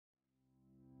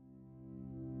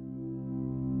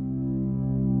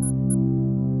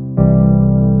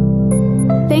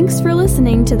Thanks for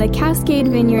listening to the Cascade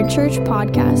Vineyard Church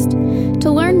podcast. To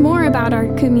learn more about our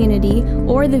community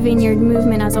or the Vineyard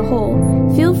movement as a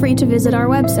whole, feel free to visit our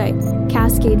website,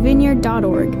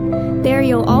 cascadevineyard.org. There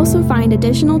you'll also find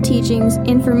additional teachings,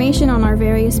 information on our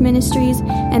various ministries,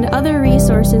 and other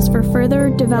resources for further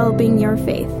developing your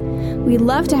faith. We'd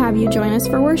love to have you join us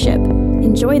for worship.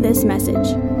 Enjoy this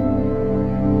message.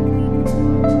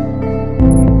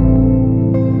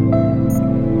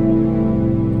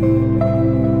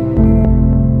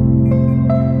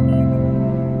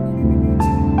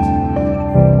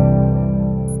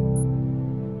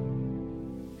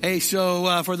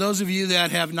 So for those of you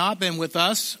that have not been with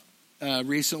us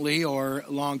recently or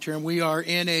long term, we are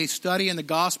in a study in the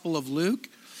Gospel of Luke.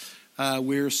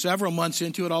 We're several months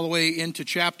into it, all the way into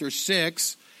chapter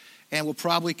 6, and we'll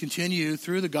probably continue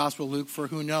through the Gospel of Luke for,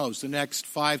 who knows, the next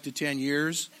 5 to 10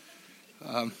 years.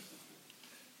 No,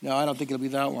 I don't think it'll be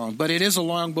that long, but it is a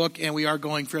long book, and we are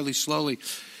going fairly slowly.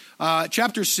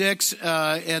 Chapter 6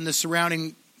 and the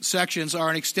surrounding sections are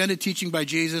an extended teaching by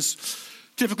Jesus,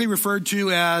 typically referred to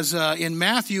as in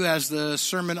Matthew as the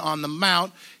Sermon on the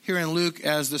Mount, here in Luke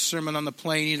as the Sermon on the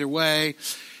Plain. Either way,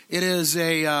 it is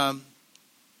it's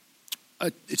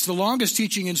the longest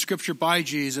teaching in Scripture by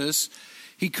Jesus.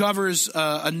 He covers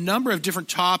a number of different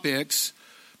topics,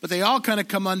 but they all kind of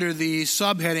come under the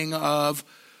subheading of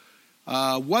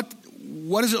what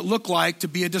does it look like to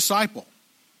be a disciple?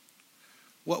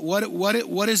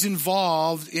 What is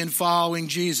involved in following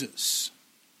Jesus?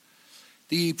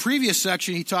 The previous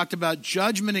section, he talked about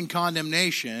judgment and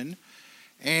condemnation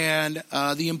and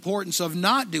the importance of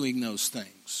not doing those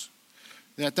things.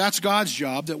 That's God's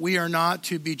job, that we are not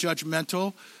to be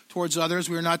judgmental towards others.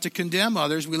 We are not to condemn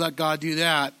others. We let God do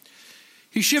that.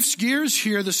 He shifts gears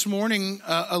here this morning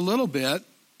a little bit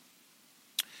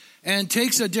and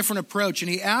takes a different approach. And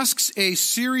he asks a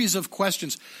series of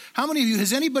questions. How many of you,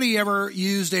 has anybody ever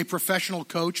used a professional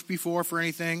coach before for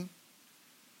anything?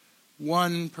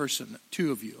 One person,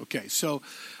 two of you. Okay, so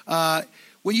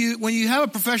when you have a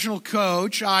professional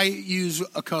coach, I use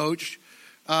a coach.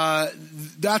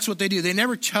 That's what they do. They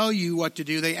never tell you what to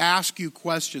do. They ask you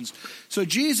questions. So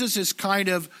Jesus is kind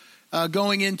of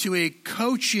going into a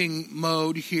coaching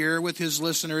mode here with his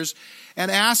listeners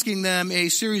and asking them a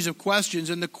series of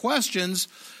questions. And the questions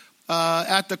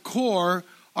at the core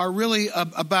are really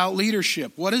about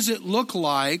leadership. What does it look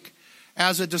like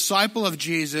as a disciple of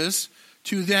Jesus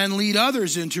to then lead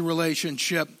others into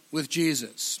relationship with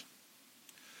Jesus?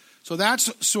 So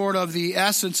that's sort of the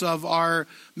essence of our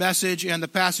message and the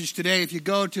passage today. If you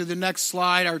go to the next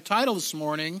slide, our title this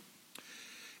morning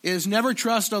is Never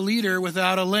Trust a Leader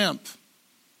Without a Limp.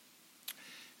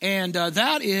 And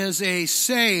that is a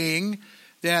saying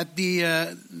that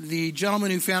the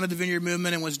gentleman who founded the Vineyard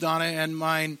Movement and was Donna and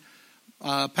mine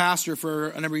pastor for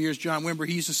a number of years, John Wimber,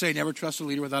 he used to say, never trust a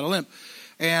leader without a limp.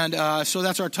 And so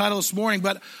that's our title this morning.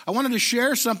 But I wanted to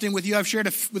share something with you. I've shared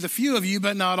with a few of you,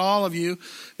 but not all of you.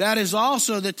 That is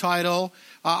also the title.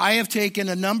 I have taken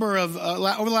a number of,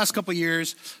 over the last couple of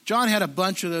years, John had a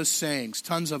bunch of those sayings,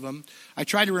 tons of them. I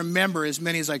tried to remember as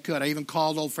many as I could. I even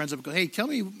called old friends up and go, hey, tell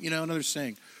me, another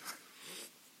saying.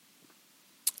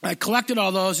 I collected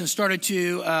all those and started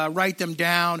to write them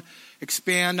down,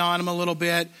 expand on them a little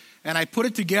bit, and I put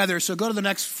it together. So go to the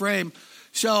next frame.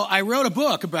 So I wrote a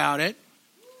book about it.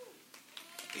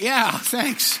 Yeah,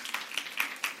 thanks.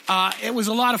 It was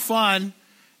a lot of fun,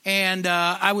 and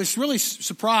I was really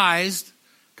surprised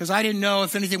because I didn't know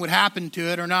if anything would happen to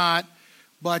it or not.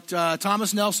 But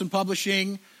Thomas Nelson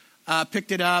Publishing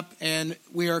picked it up, and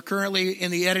we are currently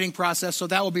in the editing process, so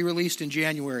that will be released in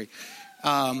January.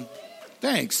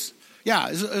 Thanks.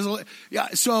 Yeah.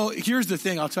 So here's the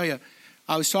thing. I'll tell you.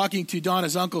 I was talking to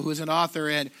Donna's uncle, who is an author,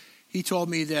 and he told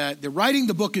me that the writing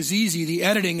the book is easy, the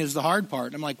editing is the hard part.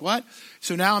 And I'm like, what?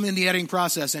 So now I'm in the editing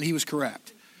process, and he was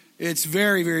correct. It's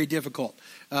very, very difficult.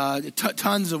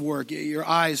 Tons of work. Your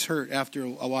eyes hurt after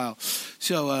a while.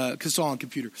 So, because it's all on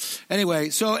computer. Anyway,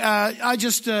 so I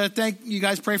just thank you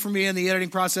guys. Pray for me in the editing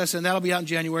process, and that'll be out in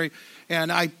January. And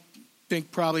I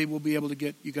think probably we'll be able to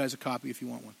get you guys a copy if you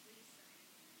want one.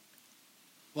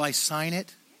 Will I sign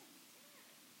it?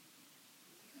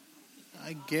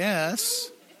 I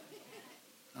guess.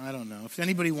 I don't know. If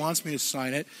anybody wants me to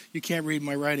sign it, you can't read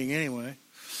my writing anyway.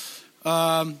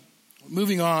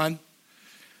 Moving on.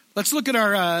 Let's look at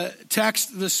our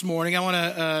text this morning. I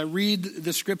want to read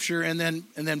the scripture and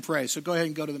then pray. So go ahead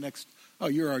and go to the next. Oh,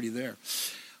 you're already there.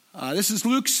 This is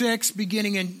Luke 6,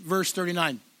 beginning in verse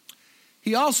 39.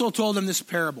 He also told them this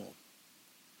parable.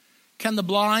 Can the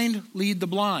blind lead the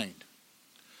blind?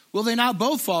 Will they not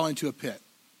both fall into a pit?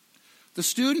 The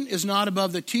student is not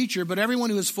above the teacher, but everyone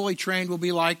who is fully trained will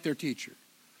be like their teacher.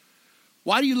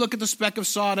 Why do you look at the speck of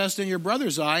sawdust in your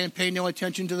brother's eye and pay no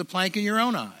attention to the plank in your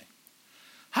own eye?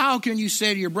 How can you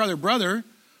say to your brother, brother,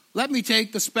 let me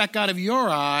take the speck out of your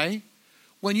eye,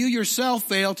 when you yourself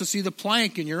fail to see the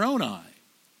plank in your own eye?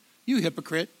 You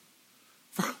hypocrite.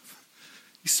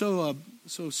 He's so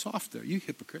soft there. You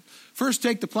hypocrite. First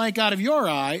take the plank out of your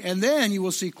eye, and then you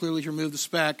will see clearly to remove the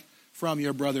speck from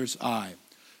your brother's eye.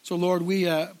 So, Lord, we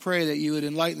pray that you would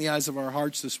enlighten the eyes of our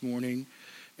hearts this morning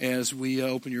as we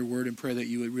open your word, and pray that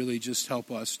you would really just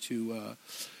help us to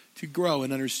grow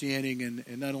in understanding,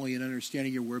 and not only in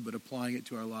understanding your word, but applying it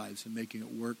to our lives and making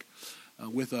it work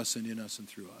with us and in us and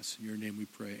through us. In your name we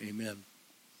pray, amen.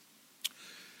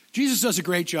 Jesus does a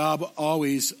great job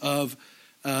always of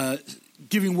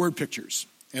giving word pictures.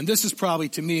 And this is probably,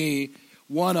 to me,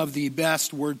 one of the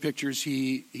best word pictures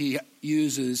he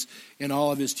uses in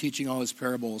all of his teaching, all his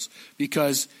parables,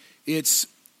 because it's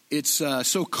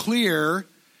so clear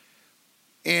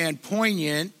and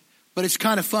poignant, but it's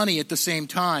kind of funny at the same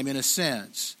time, in a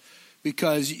sense.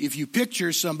 Because if you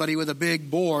picture somebody with a big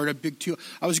board,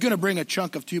 I was going to bring a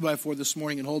chunk of 2x4 this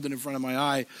morning and hold it in front of my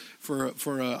eye for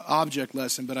an object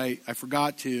lesson, but I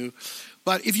forgot to.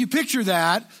 But if you picture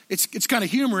that, it's kind of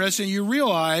humorous, and you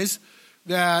realize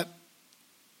that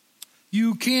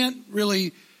you can't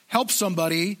really help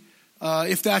somebody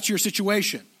if that's your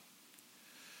situation.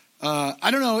 I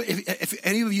don't know if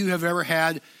any of you have ever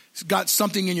got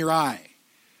something in your eye.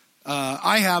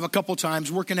 I have a couple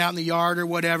times working out in the yard or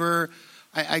whatever.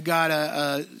 I got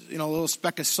a little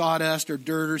speck of sawdust or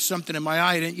dirt or something in my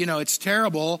eye. And, it's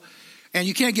terrible, and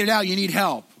you can't get it out. You need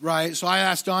help, right? So I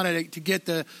asked Donna to get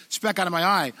the speck out of my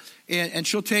eye, and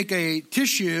she'll take a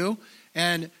tissue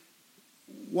and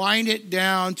wind it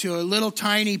down to a little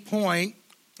tiny point,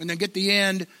 and then get the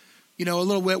end, a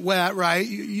little bit wet, right?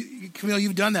 Camille,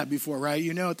 you've done that before, right?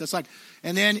 You know what that's like.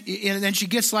 And then she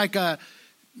gets like a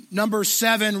number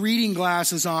 7 reading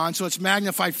glasses on, so it's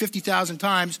magnified 50,000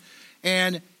 times,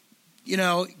 and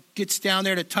gets down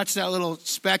there to touch that little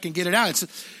speck and get it out.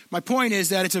 My point is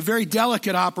that it's a very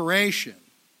delicate operation,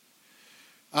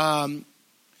 and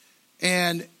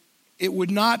it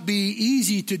would not be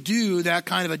easy to do that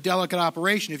kind of a delicate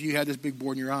operation if you had this big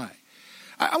board in your eye.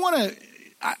 I want to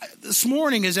this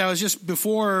morning, as I was just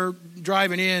before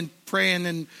driving in, praying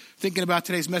and thinking about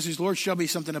today's message, the Lord showed me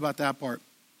something about that part.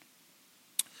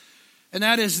 And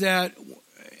that is that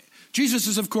Jesus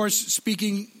is, of course,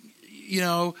 speaking,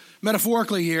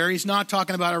 metaphorically here. He's not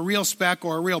talking about a real speck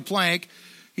or a real plank.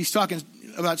 He's talking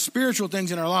about spiritual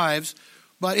things in our lives.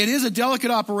 But it is a delicate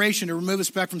operation to remove a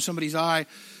speck from somebody's eye.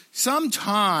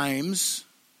 Sometimes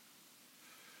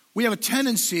we have a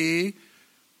tendency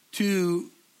to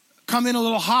come in a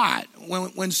little hot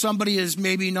when somebody is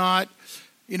maybe not,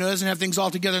 doesn't have things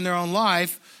all together in their own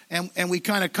life, and we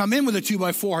kind of come in with a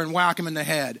 2x4 and whack them in the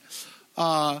head.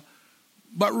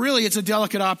 But really, it's a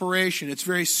delicate operation. It's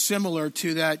very similar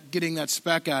to that, getting that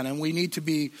speck out, and we need to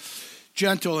be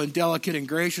gentle and delicate and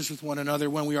gracious with one another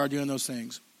when we are doing those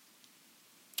things.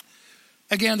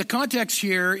 Again, the context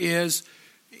here is,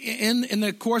 in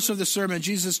the course of the sermon,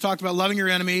 Jesus talked about loving your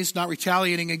enemies, not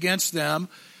retaliating against them,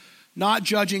 not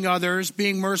judging others,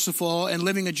 being merciful, and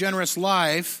living a generous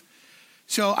life.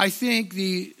 So I think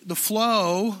the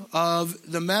flow of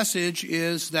the message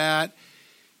is that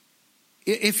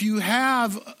if you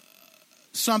have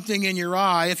something in your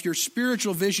eye, if your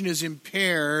spiritual vision is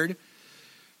impaired,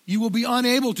 you will be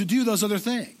unable to do those other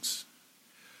things.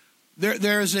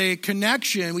 There's a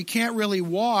connection. We can't really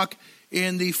walk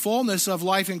in the fullness of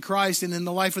life in Christ and in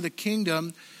the life of the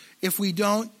kingdom if we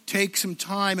don't take some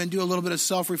time and do a little bit of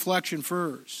self-reflection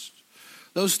first.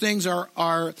 Those things are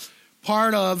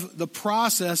part of the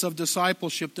process of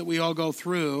discipleship that we all go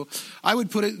through. I would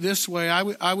put it this way.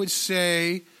 I would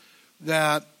say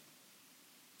that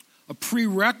a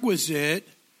prerequisite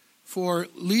for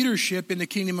leadership in the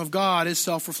kingdom of God is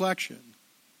self-reflection.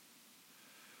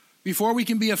 Before we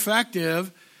can be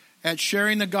effective at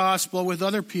sharing the gospel with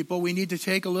other people, we need to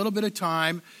take a little bit of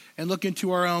time and look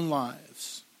into our own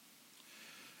lives.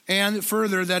 And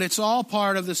further, that it's all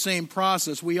part of the same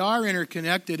process. We are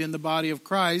interconnected in the body of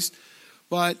Christ,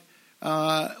 but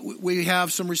we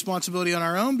have some responsibility on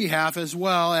our own behalf as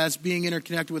well as being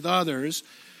interconnected with others.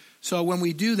 So when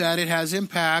we do that, it has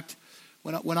impact.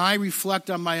 When I reflect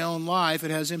on my own life,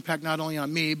 it has impact not only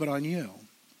on me, but on you.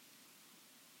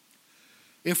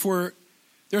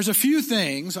 There's a few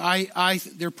things,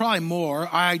 there are probably more,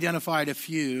 I identified a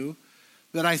few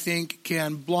that I think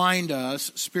can blind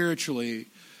us spiritually.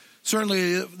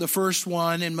 Certainly the first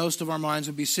one in most of our minds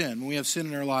would be sin. When we have sin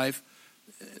in our life,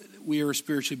 we are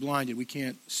spiritually blinded. We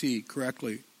can't see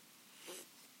correctly.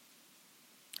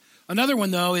 Another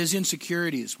one, though, is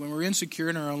insecurities. When we're insecure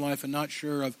in our own life and not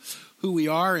sure of who we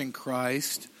are in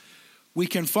Christ, we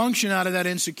can function out of that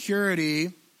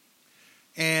insecurity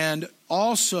and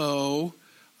also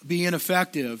be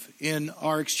ineffective in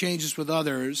our exchanges with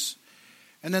others.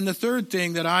 And then the third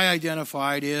thing that I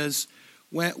identified is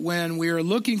when we are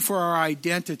looking for our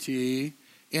identity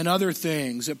in other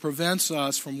things, it prevents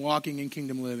us from walking in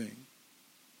kingdom living.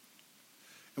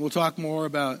 And we'll talk more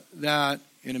about that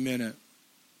in a minute.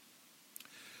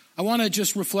 I want to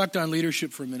just reflect on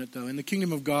leadership for a minute, though. In the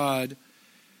kingdom of God,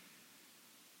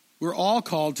 we're all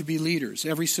called to be leaders,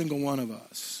 every single one of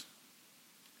us.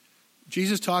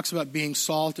 Jesus talks about being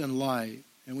salt and light.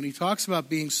 And when he talks about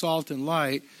being salt and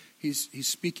light, he's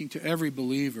speaking to every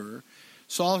believer.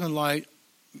 Salt and light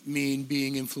mean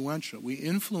being influential. We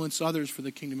influence others for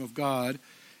the kingdom of God,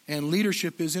 and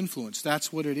leadership is influence.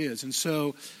 That's what it is. And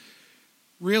so,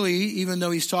 really, even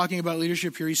though he's talking about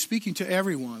leadership here, he's speaking to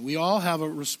everyone. We all have a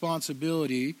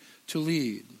responsibility to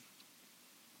lead.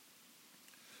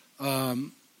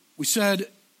 We said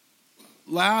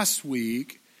last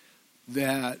week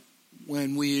that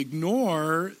when we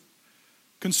ignore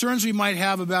concerns we might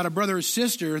have about a brother or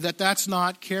sister, that's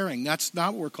not caring. That's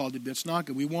not what we're called to do. It's not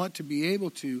good. We want to be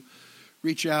able to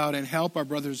reach out and help our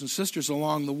brothers and sisters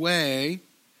along the way.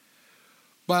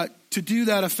 But to do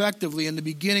that effectively, in the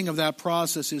beginning of that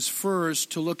process is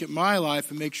first to look at my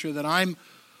life and make sure that I'm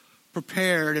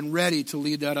prepared and ready to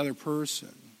lead that other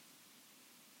person.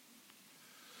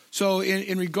 So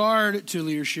in regard to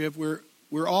leadership,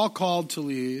 we're all called to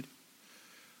lead.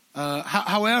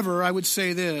 However, I would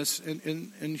say this,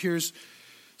 and here's,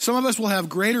 some of us will have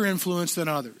greater influence than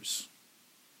others.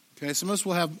 Okay, some of us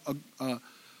will have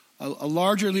a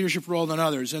larger leadership role than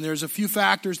others, and there's a few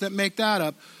factors that make that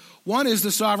up. One is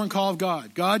the sovereign call of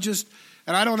God. God just,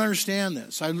 and I don't understand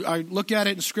this. I look at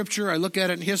it in Scripture, I look at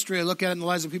it in history, I look at it in the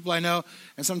lives of people I know,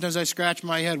 and sometimes I scratch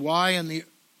my head. Why in the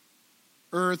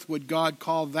earth would God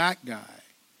call that guy?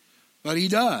 But he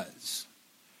does.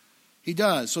 He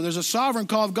does. So there's a sovereign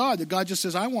call of God that God just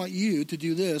says, I want you to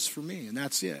do this for me, and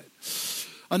that's it.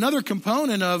 Another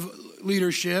component of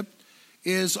leadership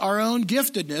is our own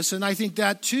giftedness, and I think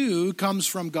that too comes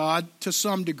from God to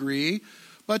some degree,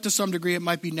 but to some degree it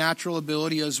might be natural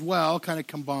ability as well, kind of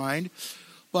combined.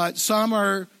 But some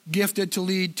are gifted to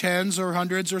lead tens or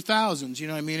hundreds or thousands, you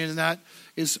know what I mean? And that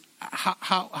is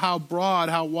how broad,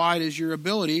 how wide is your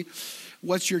ability?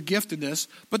 What's your giftedness?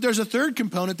 But there's a third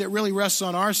component that really rests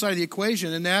on our side of the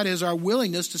equation, and that is our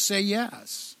willingness to say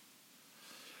yes.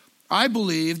 I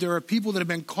believe there are people that have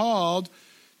been called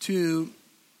to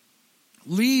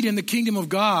lead in the kingdom of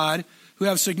God who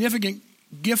have significant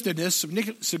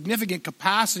giftedness, significant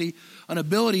capacity, an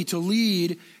ability to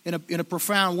lead in a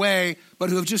profound way, but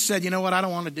who have just said, you know what, I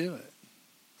don't want to do it.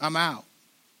 I'm out.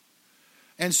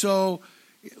 And so,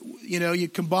 you know, you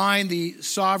combine the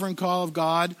sovereign call of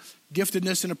God,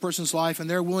 giftedness in a person's life, and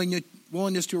their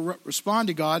willingness to respond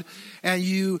to God, and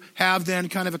you have then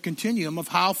kind of a continuum of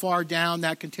how far down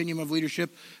that continuum of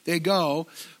leadership they go.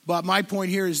 But my point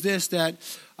here is this, that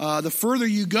the further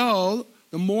you go,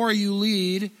 the more you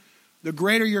lead, the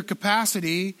greater your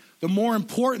capacity, the more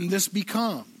important this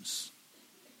becomes.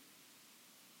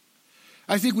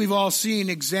 I think we've all seen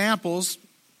examples,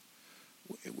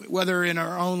 whether in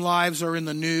our own lives or in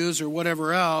the news or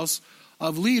whatever else,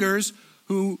 of leaders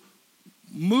who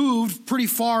moved pretty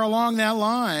far along that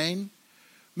line,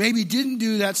 maybe didn't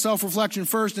do that self-reflection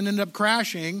first and ended up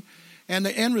crashing, and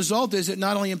the end result is it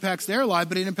not only impacts their life,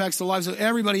 but it impacts the lives of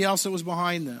everybody else that was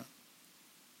behind them.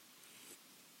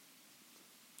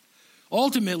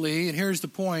 Ultimately, and here's the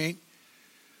point,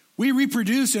 we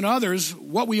reproduce in others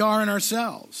what we are in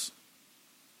ourselves.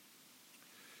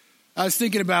 I was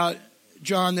thinking about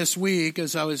John this week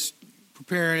as I was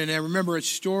preparing, and I remember a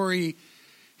story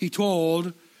he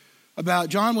told about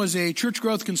John was a church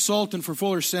growth consultant for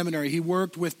Fuller Seminary. He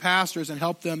worked with pastors and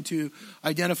helped them to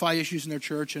identify issues in their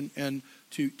church and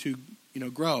to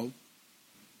grow.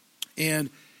 And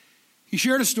he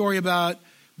shared a story about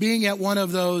being at one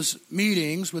of those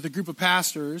meetings with a group of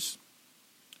pastors,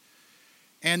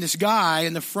 and this guy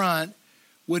in the front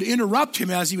would interrupt him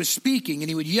as he was speaking, and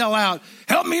he would yell out,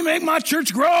 "Help me make my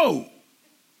church grow."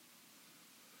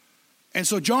 And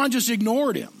so John just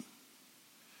ignored him.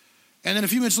 And then a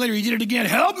few minutes later, he did it again.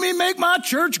 "Help me make my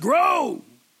church grow."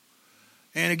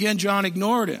 And again, John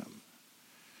ignored him.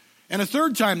 And a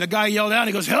third time, the guy yelled out,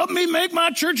 he goes, "Help me make my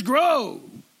church grow."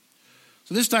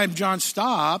 So this time, John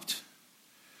stopped.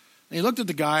 And he looked at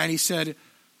the guy and he said,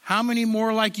 "How many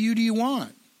more like you do you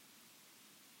want?"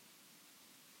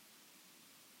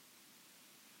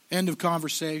 End of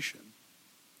conversation.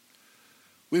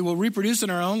 We will reproduce in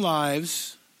our own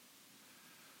lives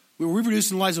We reproduce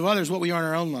in the lives of others what we are in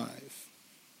our own life.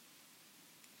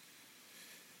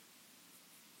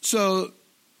 So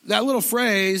that little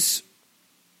phrase,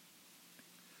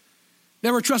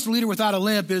 never trust a leader without a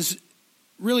limp,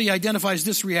 really identifies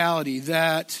this reality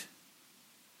that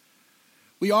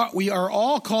we are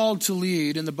all called to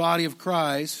lead in the body of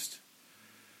Christ.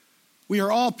 We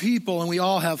are all people and we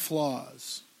all have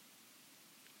flaws.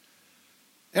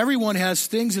 Everyone has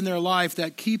things in their life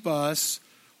that keep us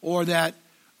or that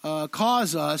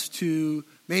cause us to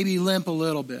maybe limp a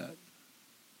little bit.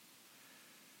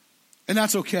 And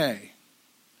that's okay.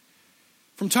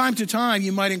 From time to time,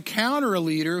 you might encounter a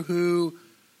leader who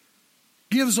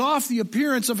gives off the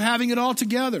appearance of having it all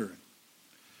together.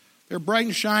 They're bright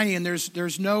and shiny, and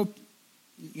there's no,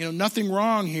 nothing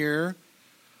wrong here.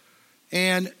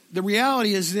 And the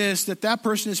reality is this, that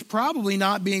person is probably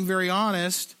not being very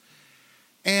honest.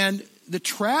 And the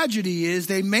tragedy is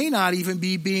they may not even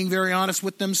be being very honest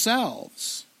with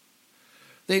themselves.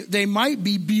 They might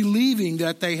be believing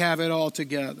that they have it all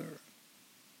together.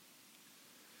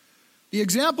 The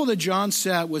example that John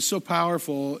set was so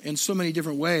powerful in so many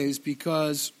different ways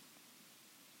because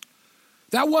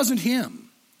that wasn't him.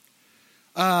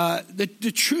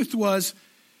 The truth was,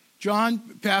 John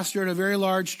pastored a very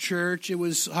large church. It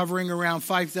was hovering around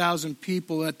 5,000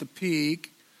 people at the peak.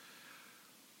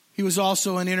 He was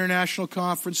also an international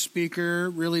conference speaker,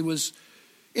 really was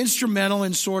instrumental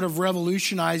in sort of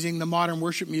revolutionizing the modern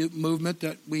worship movement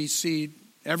that we see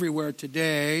everywhere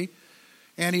today.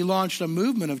 And he launched a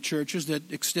movement of churches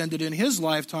that extended in his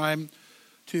lifetime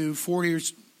to 40 or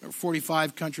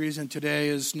 45 countries, and today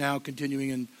is now continuing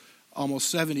in almost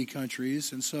 70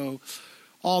 countries. And so,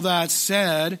 all that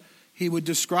said, he would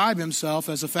describe himself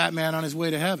as a fat man on his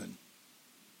way to heaven.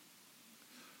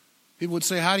 People would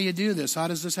say, how do you do this? How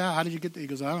does this happen? How did you get there? He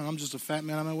goes, I don't know, I'm just a fat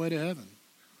man on my way to heaven.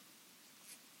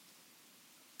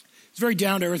 He's a very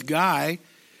down-to-earth guy.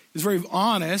 He's very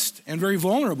honest and very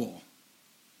vulnerable.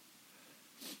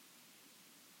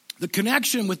 The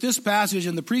connection with this passage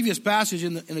and the previous passage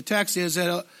in the text is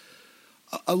that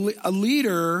a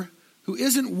leader who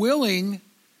isn't willing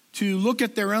to look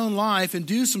at their own life and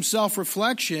do some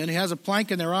self-reflection, has a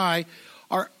plank in their eye,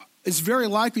 is very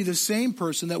likely the same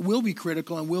person that will be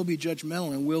critical and will be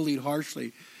judgmental and will lead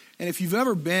harshly. And if you've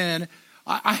ever been,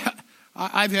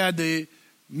 I've had the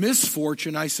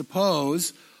misfortune, I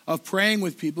suppose, of praying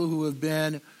with people who have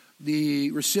been the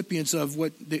recipients of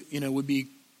what would be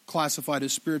classified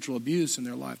as spiritual abuse in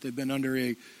their life. They've been under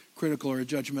a critical or a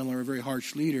judgmental or a very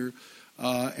harsh leader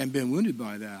and been wounded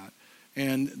by that.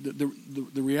 And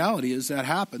the reality is that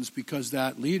happens because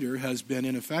that leader has been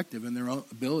ineffective in their own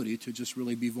ability to just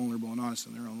really be vulnerable and honest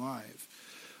in their own life.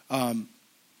 And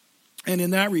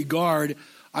in that regard,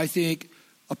 I think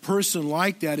a person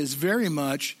like that is very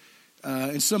much,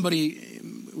 and somebody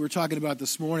we were talking about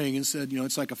this morning and said,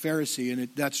 it's like a Pharisee, and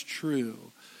that's true.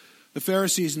 The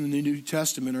Pharisees in the New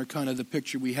Testament are kind of the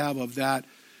picture we have of that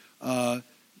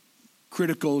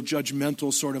critical,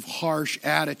 judgmental, sort of harsh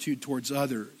attitude towards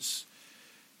others.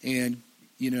 And,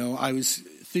 I was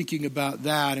thinking about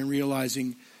that and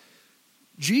realizing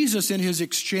Jesus in his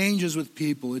exchanges with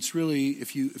people, it's really,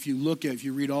 if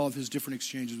you read all of his different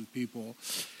exchanges with people,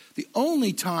 the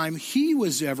only time he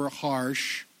was ever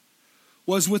harsh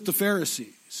was with the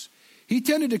Pharisees. He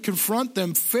tended to confront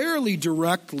them fairly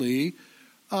directly.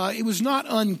 It was not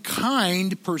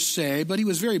unkind per se, but he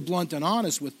was very blunt and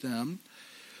honest with them.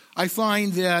 I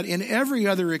find that in every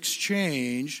other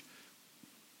exchange,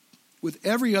 with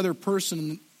every other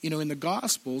person, in the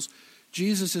Gospels,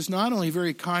 Jesus is not only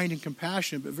very kind and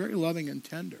compassionate, but very loving and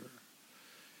tender.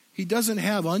 He doesn't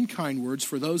have unkind words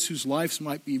for those whose lives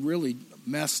might be really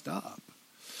messed up.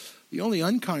 The only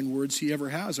unkind words he ever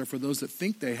has are for those that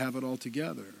think they have it all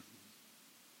together.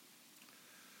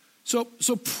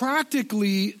 So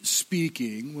practically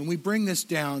speaking, when we bring this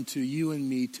down to you and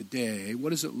me today,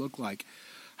 what does it look like?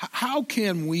 How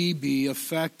can we be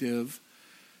effective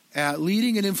at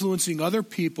leading and influencing other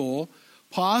people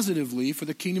positively for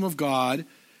the kingdom of God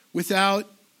without,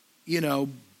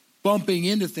 bumping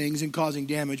into things and causing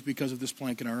damage because of this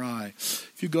plank in our eye?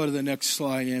 If you go to the next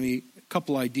slide, Amy, a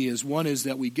couple ideas. One is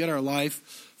that we get our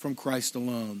life from Christ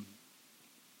alone.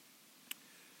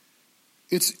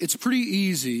 It's pretty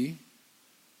easy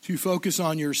to focus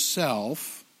on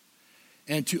yourself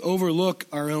and to overlook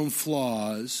our own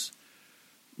flaws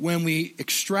when we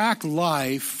extract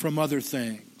life from other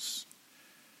things.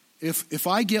 If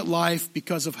I get life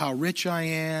because of how rich I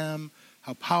am,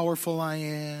 how powerful I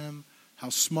am, how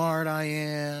smart I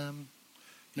am,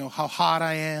 how hot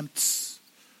I am,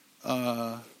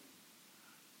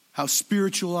 how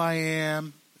spiritual I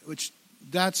am, which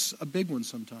that's a big one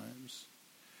sometimes.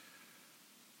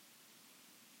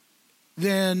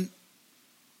 then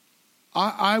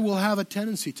I will have a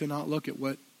tendency to not look at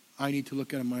what I need to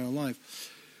look at in my own life.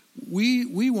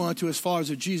 We want to, as followers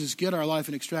of Jesus, get our life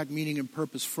and extract meaning and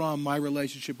purpose from my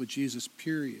relationship with Jesus,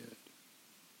 period.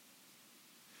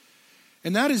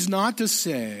 And that is not to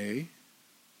say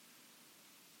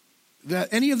that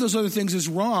any of those other things is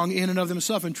wrong in and of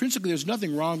themselves. Intrinsically, there's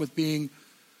nothing wrong with being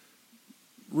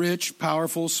rich,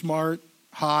 powerful, smart,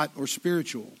 hot, or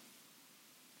spiritual.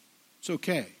 It's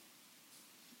okay.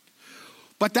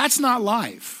 But that's not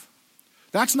life.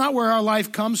 That's not where our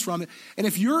life comes from. And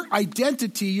if your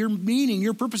identity, your meaning,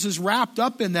 your purpose is wrapped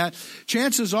up in that,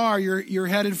 chances are you're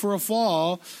headed for a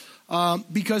fall.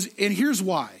 Because here's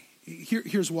why.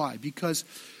 Here's why. Because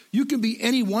you can be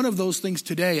any one of those things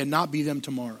today and not be them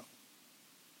tomorrow.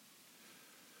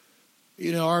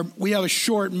 You know, we have a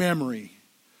short memory.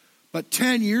 But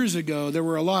 10 years ago, there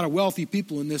were a lot of wealthy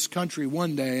people in this country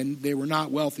one day, and they were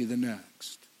not wealthy the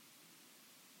next.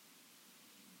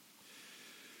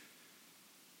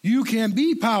 You can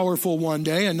be powerful one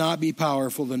day and not be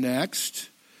powerful the next.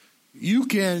 You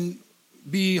can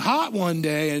be hot one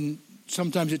day, and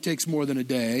sometimes it takes more than a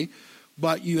day,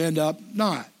 but you end up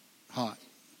not hot.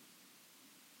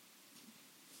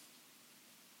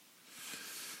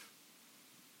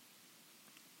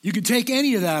 You can take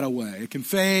any of that away. It can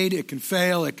fade, it can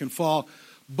fail, it can fall.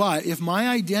 But if my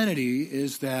identity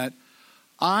is that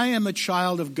I am a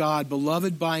child of God,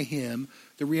 beloved by Him,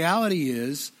 the reality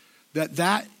is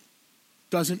that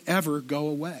doesn't ever go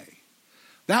away.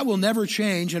 That will never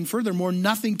change, and furthermore,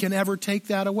 nothing can ever take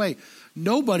that away.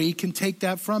 Nobody can take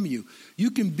that from you.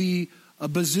 You can be a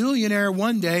bazillionaire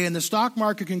one day, and the stock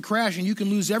market can crash, and you can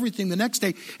lose everything the next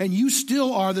day, and you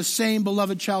still are the same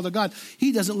beloved child of God.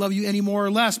 He doesn't love you any more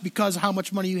or less because of how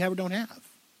much money you have or don't have.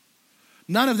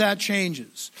 None of that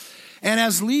changes. And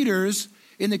as leaders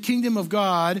in the kingdom of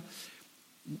God,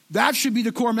 that should be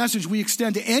the core message we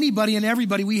extend to anybody and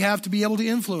everybody we have to be able to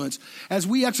influence. As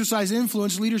we exercise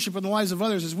influence, leadership in the lives of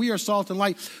others, as we are salt and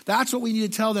light, that's what we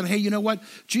need to tell them. Hey, you know what?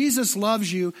 Jesus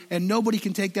loves you, and nobody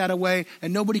can take that away,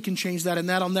 and nobody can change that, and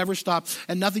that'll never stop,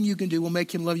 and nothing you can do will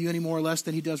make Him love you any more or less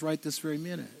than He does right this very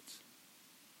minute.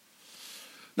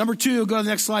 Number 2, go to the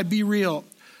next slide, be real.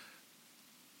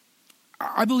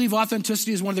 I believe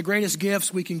authenticity is one of the greatest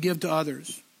gifts we can give to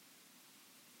others.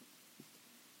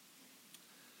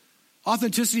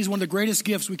 Authenticity is one of the greatest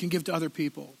gifts we can give to other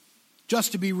people.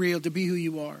 Just to be real, to be who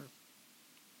you are.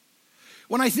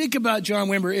 When I think about John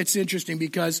Wimber, it's interesting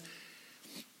because,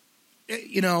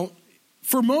 you know,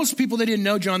 for most people, they didn't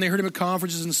know John. They heard him at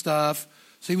conferences and stuff.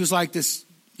 So he was like this,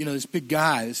 you know, this big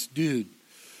guy, this dude,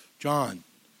 John.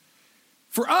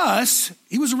 For us,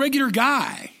 he was a regular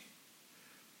guy.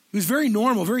 He was very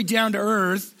normal, very down to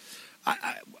earth.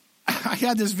 I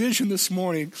had this vision this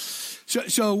morning.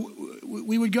 So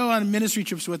we would go on ministry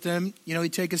trips with him. You know,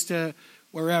 he'd take us to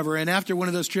wherever. And after one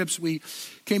of those trips, we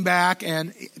came back.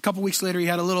 And a couple weeks later, he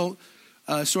had a little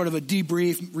sort of a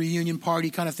debrief reunion party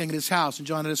kind of thing at his house. And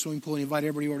John had a swimming pool. And he invited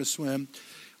everybody over to swim.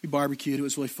 We barbecued. It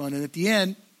was really fun. And at the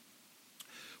end,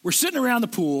 we're sitting around the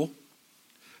pool.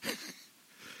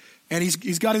 And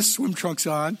he's got his swim trunks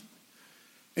on. And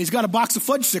he's got a box of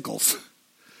fudgesicles.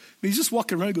 And he's just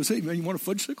walking around and goes, hey, man, you want a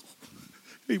fudgesicle?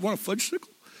 Hey, you want a fudgesicle?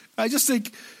 I just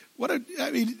think,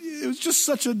 it was just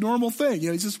such a normal thing. You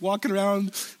know, he's just walking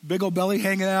around, big old belly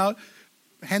hanging out,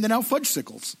 handing out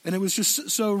fudgesicles. And it was just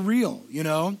so real, you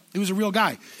know. He was a real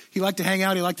guy. He liked to hang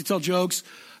out. He liked to tell jokes.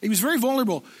 He was very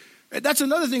vulnerable. That's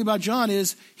another thing about John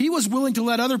is he was willing to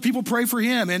let other people pray for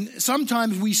him. And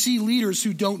sometimes we see leaders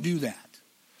who don't do that.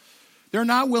 They're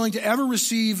not willing to ever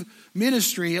receive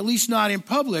ministry, at least not in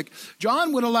public.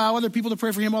 John would allow other people to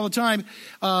pray for him all the time.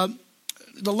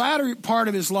 The latter part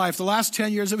of his life, the last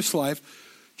 10 years of his life,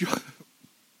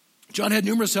 John had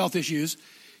numerous health issues.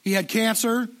 He had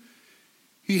cancer,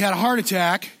 he had a heart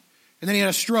attack, and then he had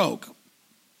a stroke.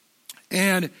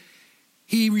 And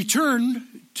he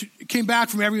came back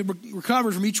from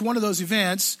recovered from each one of those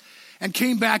events and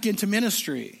came back into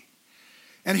ministry.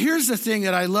 And here's the thing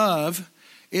that I love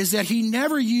is that he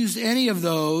never used any of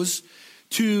those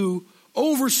to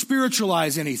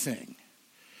over-spiritualize anything.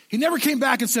 He never came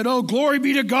back and said, oh, glory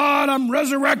be to God, I'm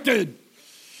resurrected.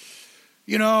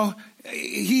 You know,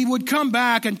 he would come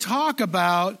back and talk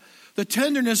about the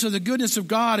tenderness of the goodness of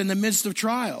God in the midst of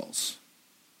trials.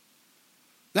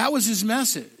 That was his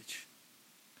message.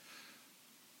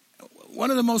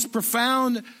 One of the most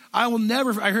profound, I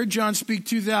heard John speak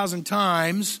 2,000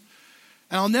 times,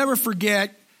 and I'll never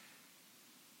forget,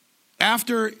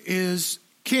 after his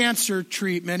cancer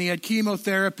treatment, he had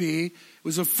chemotherapy. It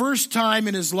was the first time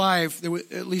in his life,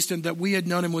 at least that we had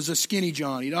known him, was a skinny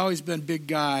John. He'd always been a big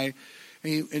guy.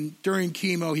 And during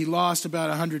chemo, he lost about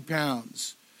 100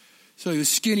 pounds. So he was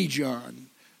skinny John.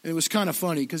 And it was kind of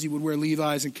funny because he would wear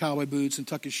Levi's and cowboy boots and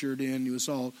tuck his shirt in. He was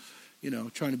all,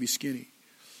 trying to be skinny.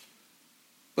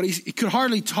 But he could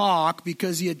hardly talk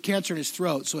because he had cancer in his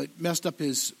throat, so it messed up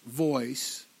his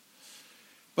voice.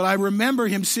 But I remember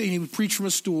him sitting, he would preach from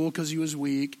a stool because he was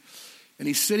weak. And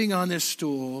he's sitting on this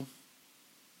stool.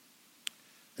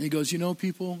 And he goes,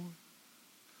 people,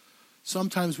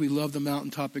 sometimes we love the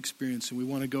mountaintop experience and we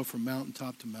want to go from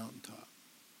mountaintop to mountaintop.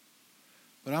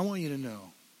 But I want you to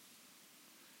know,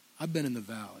 I've been in the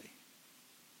valley.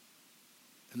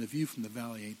 And the view from the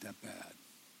valley ain't that bad.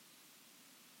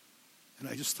 And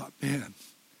I just thought, man,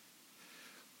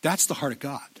 that's the heart of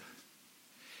God.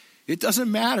 It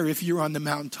doesn't matter if you're on the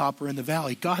mountaintop or in the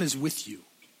valley. God is with you.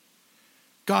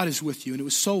 God is with you. And it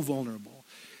was so vulnerable.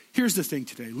 Here's the thing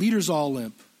today. Leaders all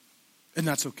limp. And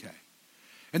that's okay.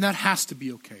 And that has to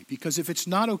be okay. Because if it's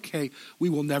not okay, we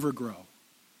will never grow.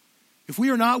 If we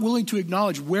are not willing to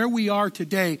acknowledge where we are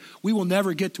today, we will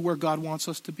never get to where God wants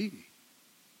us to be.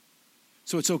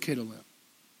 So it's okay to limp.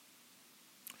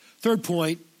 Third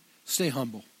point, stay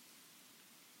humble.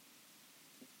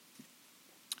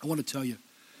 I want to tell you,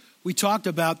 we talked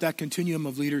about that continuum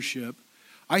of leadership.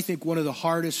 I think one of the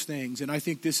hardest things, and I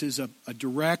think this is a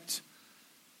direct,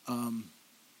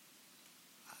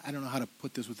 I don't know how to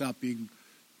put this without being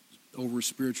over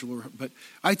spiritual, but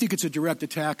I think it's a direct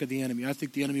attack of the enemy. I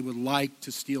think the enemy would like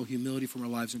to steal humility from our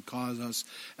lives and cause us,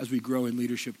 as we grow in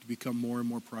leadership, to become more and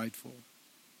more prideful.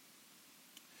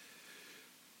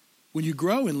 When you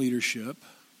grow in leadership,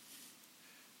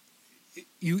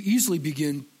 you easily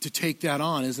begin to take that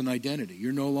on as an identity.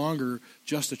 You're no longer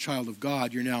just a child of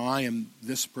God. You're now, I am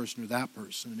this person or that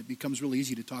person. And it becomes really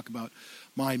easy to talk about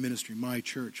my ministry, my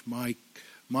church, my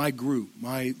group,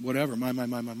 my whatever, my.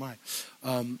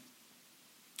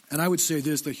 And I would say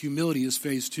this, that humility is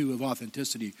phase 2 of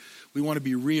authenticity. We want to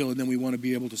be real, and then we want to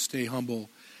be able to stay humble.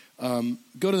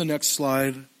 Go to the next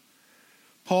slide.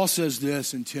 Paul says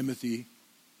this in Timothy.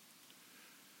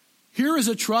 Here is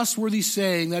a trustworthy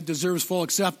saying that deserves full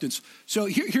acceptance. So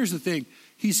here's the thing.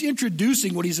 He's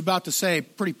introducing what he's about to say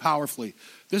pretty powerfully.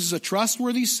 This is a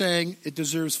trustworthy saying. It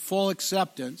deserves full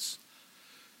acceptance.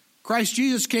 Christ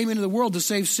Jesus came into the world to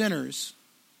save sinners,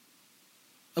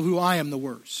 of who I am the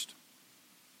worst.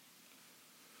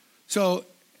 So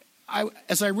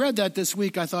as I read that this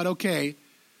week, I thought, okay,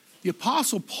 the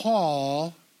Apostle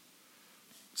Paul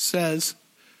says,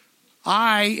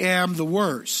 I am the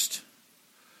worst.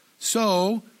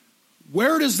 So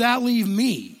where does that leave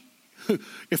me?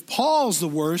 If Paul's the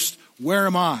worst, where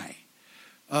am I?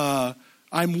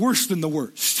 I'm worse than the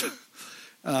worst.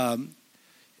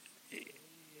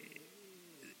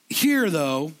 Here,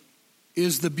 though,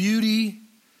 is the beauty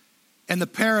and the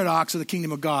paradox of the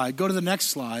kingdom of God. Go to the next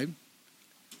slide.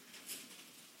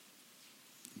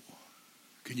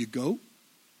 Can you go?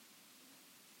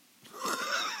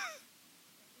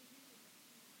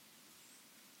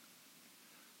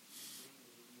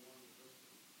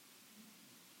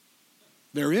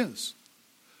 There is.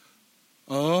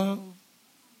 Or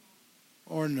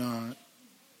not.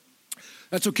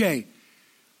 That's okay.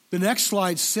 The next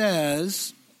slide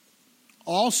says,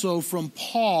 also from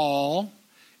Paul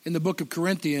in the book of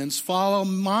Corinthians, follow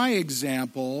my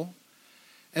example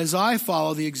as I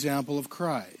follow the example of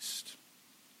Christ.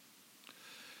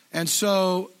 And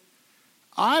so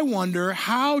I wonder,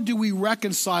 how do we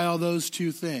reconcile those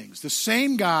two things? The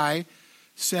same guy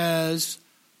says,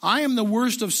 I am the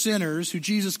worst of sinners who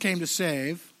Jesus came to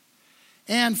save,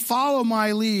 and follow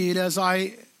my lead as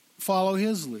I follow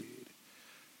his lead.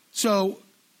 So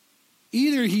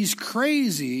either he's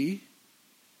crazy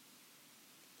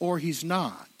or he's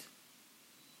not.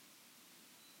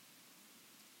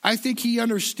 I think he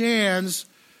understands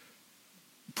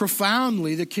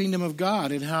profoundly the kingdom of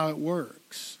God and how it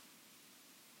works.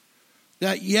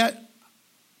 That yet,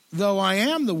 though I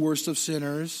am the worst of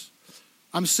sinners,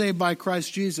 I'm saved by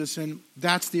Christ Jesus, and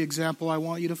that's the example I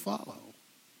want you to follow.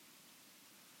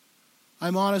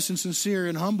 I'm honest and sincere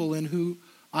and humble in who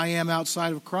I am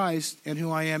outside of Christ and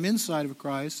who I am inside of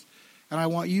Christ, and I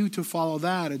want you to follow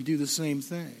that and do the same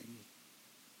thing.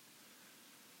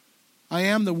 I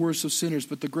am the worst of sinners,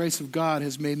 but the grace of God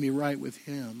has made me right with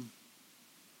him.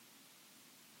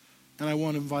 And I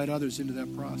want to invite others into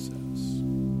that process.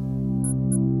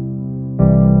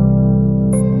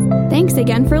 Thanks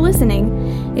again for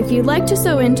listening. If you'd like to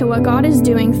sow into what God is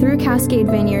doing through Cascade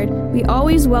Vineyard, we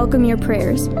always welcome your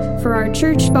prayers for our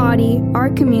church body, our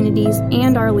communities,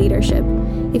 and our leadership.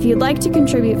 If you'd like to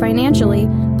contribute financially,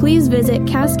 please visit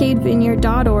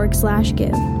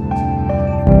cascadevineyard.org/give.